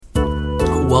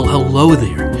Well, hello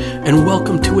there, and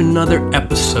welcome to another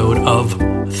episode of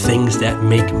Things That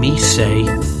Make Me Say,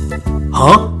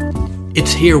 Huh?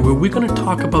 It's here where we're going to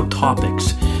talk about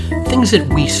topics, things that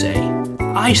we say,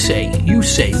 I say, you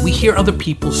say, we hear other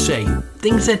people say,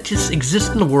 things that just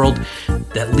exist in the world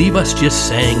that leave us just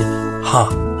saying, huh.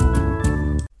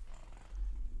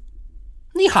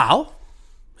 Ni hao,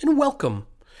 and welcome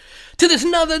to this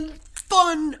another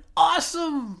fun,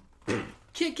 awesome,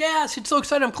 kick-ass, it's so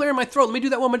excited I'm clearing my throat. Let me do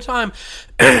that one more time.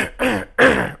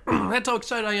 That's how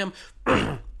excited I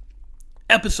am.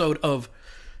 Episode of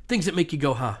Things That Make You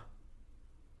Go, Huh?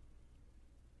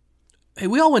 Hey,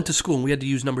 we all went to school and we had to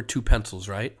use number 2 pencils,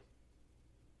 right?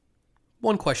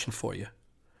 One question for you.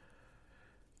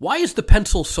 Why is the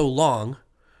pencil so long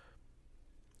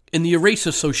and the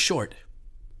eraser so short?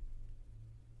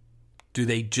 Did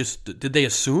they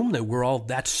assume that we're all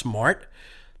that smart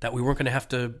that we weren't going to have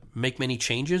to make many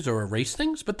changes or erase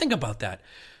things? But think about that.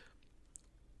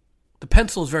 The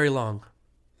pencil is very long.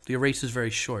 The eraser is very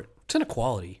short. It's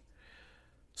inequality.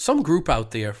 Some group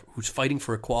out there who's fighting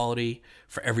for equality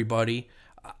for everybody,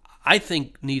 I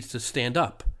think needs to stand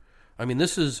up. I mean,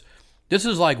 this is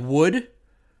like wood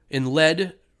and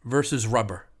lead versus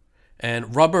rubber.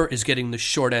 And rubber is getting the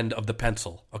short end of the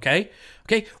pencil, okay?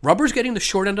 Okay, rubber's getting the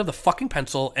short end of the fucking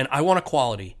pencil, and I want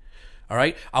equality. All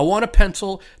right, I want a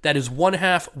pencil that is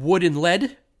 1/2 wood and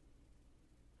lead,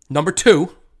 number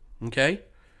 2, okay,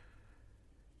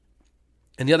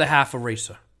 and the other half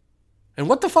eraser. And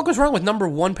what the fuck was wrong with number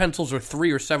 1 pencils or 3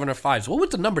 or 7 or 5s? What was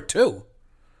the number 2?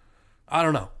 I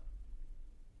don't know.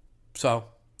 So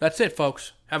that's it,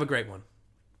 folks. Have a great one.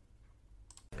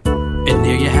 And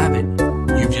there you have it.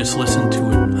 You've just listened to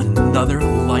another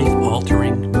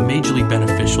life-altering, majorly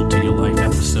beneficial to your life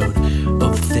episode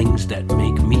of Things That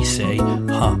Make Me Say,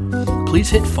 Huh. Please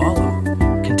hit follow.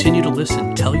 Continue to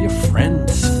listen. Tell your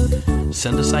friends.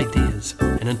 Send us ideas.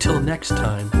 And until next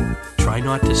time, try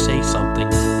not to say something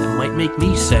that might make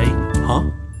me say, huh?